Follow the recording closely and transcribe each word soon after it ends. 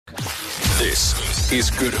This is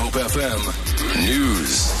Good Hope FM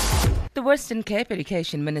News. The Western Cape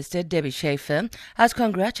Education Minister, Debbie Schafer, has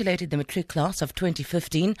congratulated the matric class of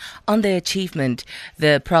 2015 on their achievement.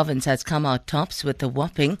 The province has come out tops with a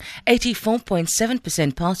whopping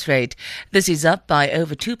 84.7% pass rate. This is up by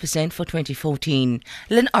over 2% for 2014.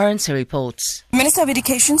 Lynn Aronson reports. Minister of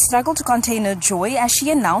Education struggled to contain her joy as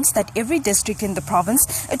she announced that every district in the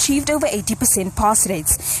province achieved over 80% pass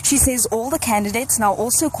rates. She says all the candidates now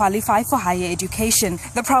also qualify for higher education.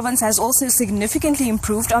 The province has also significantly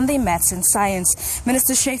improved on their maths and science.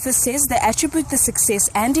 Minister Schafer says they attribute the success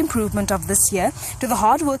and improvement of this year to the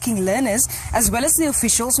hard-working learners as well as the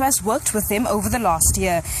officials who has worked with them over the last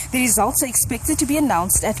year. The results are expected to be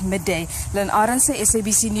announced at midday. Lynn Aronson,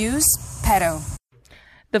 SABC News, Paro.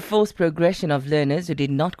 The forced progression of learners who did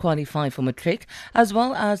not qualify for matric, as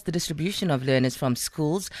well as the distribution of learners from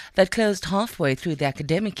schools that closed halfway through the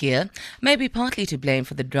academic year, may be partly to blame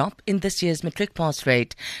for the drop in this year's matric pass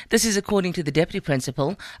rate. This is according to the Deputy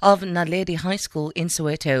Principal of Naledi High School in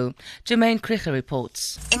Soweto. Jermaine Kricher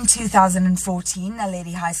reports. In 2014,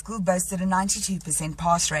 Naledi High School boasted a 92%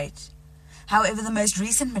 pass rate. However, the most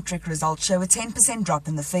recent matric results show a 10% drop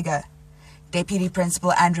in the figure. Deputy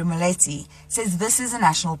Principal Andrew Moletti says this is a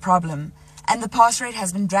national problem and the pass rate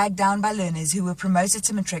has been dragged down by learners who were promoted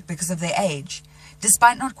to matric because of their age,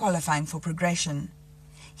 despite not qualifying for progression.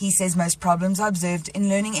 He says most problems are observed in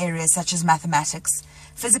learning areas such as mathematics,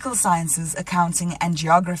 physical sciences, accounting and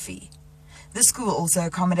geography. The school also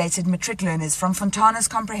accommodated matric learners from Fontana's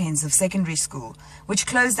Comprehensive Secondary School, which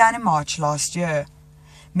closed down in March last year.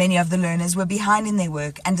 Many of the learners were behind in their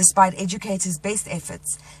work and despite educators' best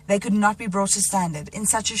efforts, they could not be brought to standard in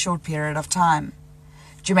such a short period of time.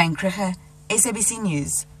 Jermaine Kricher, SABC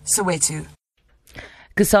News, Soweto.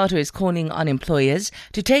 COSATU is calling on employers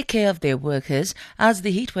to take care of their workers as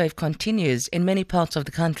the heatwave continues in many parts of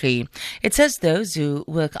the country. It says those who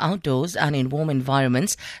work outdoors and in warm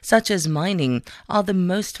environments, such as mining, are the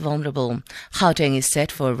most vulnerable. Gauteng is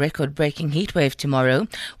set for a record-breaking heatwave tomorrow,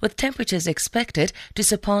 with temperatures expected to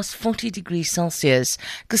surpass 40 degrees Celsius.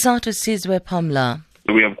 COSATU Sizwe Pamla.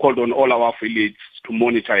 We have called on all our affiliates to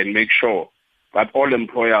monitor and make sure that all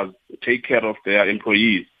employers take care of their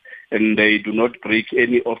employees and they do not break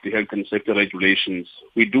any of the health and safety regulations.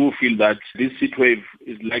 We do feel that this heat wave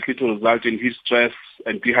is likely to result in heat stress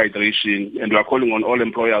and dehydration, and we are calling on all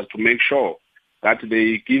employers to make sure that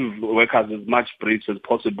they give workers as much breaks as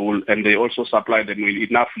possible and they also supply them with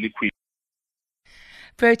enough liquid.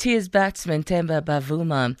 Proteas batsman Themba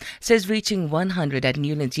Bavuma says reaching 100 at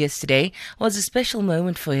Newlands yesterday was a special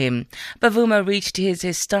moment for him. Bavuma reached his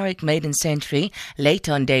historic maiden century late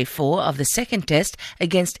on day 4 of the second test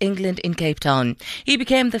against England in Cape Town. He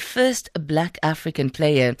became the first black African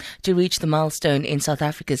player to reach the milestone in South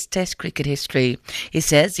Africa's test cricket history. He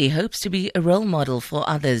says he hopes to be a role model for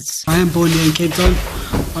others. I am born here in Cape Town.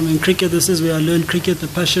 I'm in cricket. This is where I learned cricket, the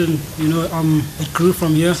passion, it grew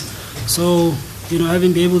from here. So,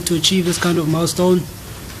 having been able to achieve this kind of milestone,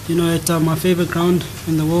 at my favorite ground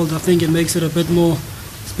in the world, I think it makes it a bit more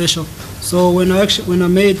special. So when I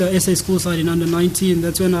made the SA school side in under 19,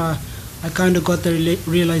 that's when I kind of got the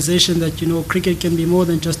realization that cricket can be more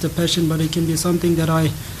than just a passion, but it can be something that I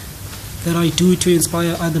do to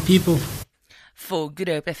inspire other people. For Good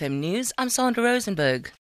Hope FM News, I'm Sandra Rosenberg.